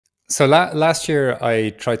So last year,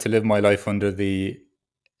 I tried to live my life under the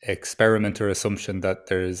experiment or assumption that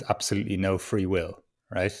there's absolutely no free will,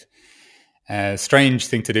 right? Strange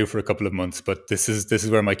thing to do for a couple of months, but this is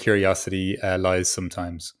where my curiosity lies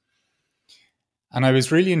sometimes. And I was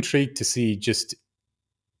really intrigued to see just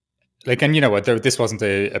like, and you know what, this wasn't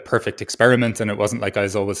a perfect experiment, and it wasn't like I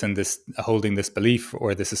was always in this holding this belief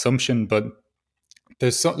or this assumption, but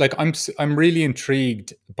there's so like I'm really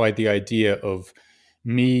intrigued by the idea of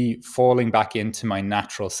me falling back into my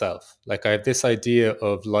natural self. Like I have this idea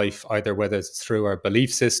of life, either whether it's through our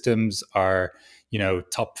belief systems, our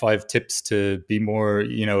top 5 tips to be more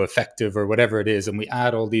effective, or whatever it is, and we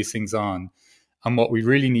add all these things on. And what we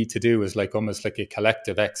really need to do is like almost like a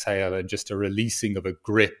collective exhale and just a releasing of a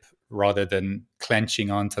grip rather than clenching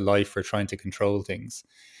onto life or trying to control things.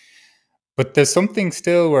 But there's something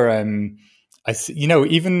still where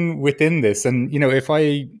even within this, and if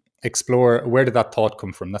I explore where did that thought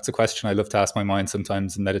come from, that's a question I love to ask my mind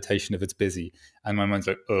sometimes in meditation if it's busy, and my mind's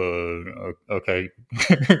like, oh, okay,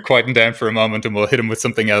 quieten down for a moment, and we'll hit him with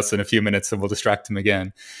something else in a few minutes, and we'll distract him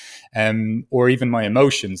again. Or even my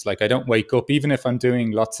emotions, like I don't wake up, even if I'm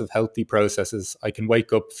doing lots of healthy processes, I can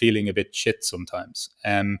wake up feeling a bit shit sometimes.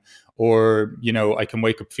 Or I can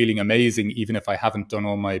wake up feeling amazing even if I haven't done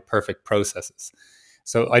all my perfect processes.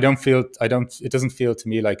 So it doesn't feel to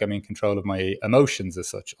me like I'm in control of my emotions as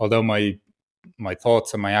such, although my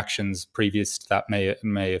thoughts and my actions previous to that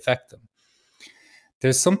may affect them.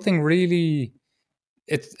 There's something really,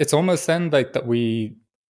 it's almost then like that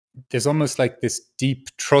there's almost like this deep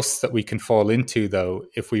trust that we can fall into, though,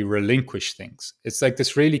 if we relinquish things. It's like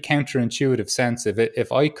this really counterintuitive sense of it.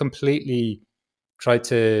 If I completely try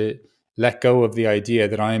to let go of the idea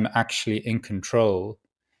that I'm actually in control,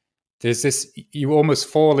 there's this, you almost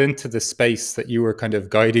fall into the space that you were kind of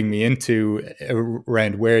guiding me into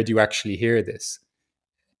around where do you actually hear this.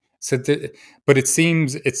 But it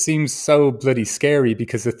seems so bloody scary,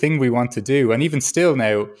 because the thing we want to do, and even still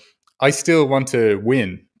now, I still want to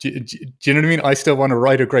win. Do you know what I mean? I still want to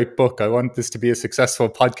write a great book. I want this to be a successful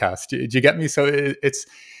podcast. Do you get me? So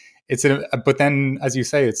but then, as you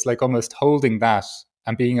say, it's like almost holding that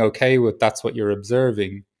and being okay with that's what you're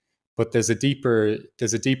observing. But there's a deeper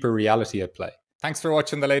reality at play. Thanks for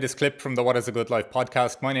watching the latest clip from the What is a Good Life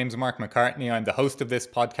podcast. My name's Mark McCartney. I'm the host of this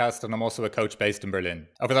podcast, and I'm also a coach based in Berlin.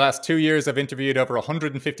 Over the last 2 years, I've interviewed over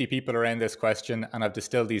 150 people around this question, and I've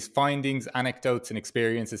distilled these findings, anecdotes, and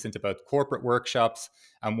experiences into both corporate workshops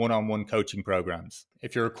and one-on-one coaching programs.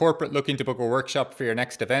 If you're a corporate looking to book a workshop for your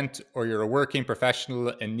next event, or you're a working professional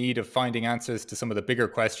in need of finding answers to some of the bigger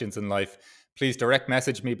questions in life, please direct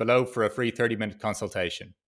message me below for a free 30-minute consultation.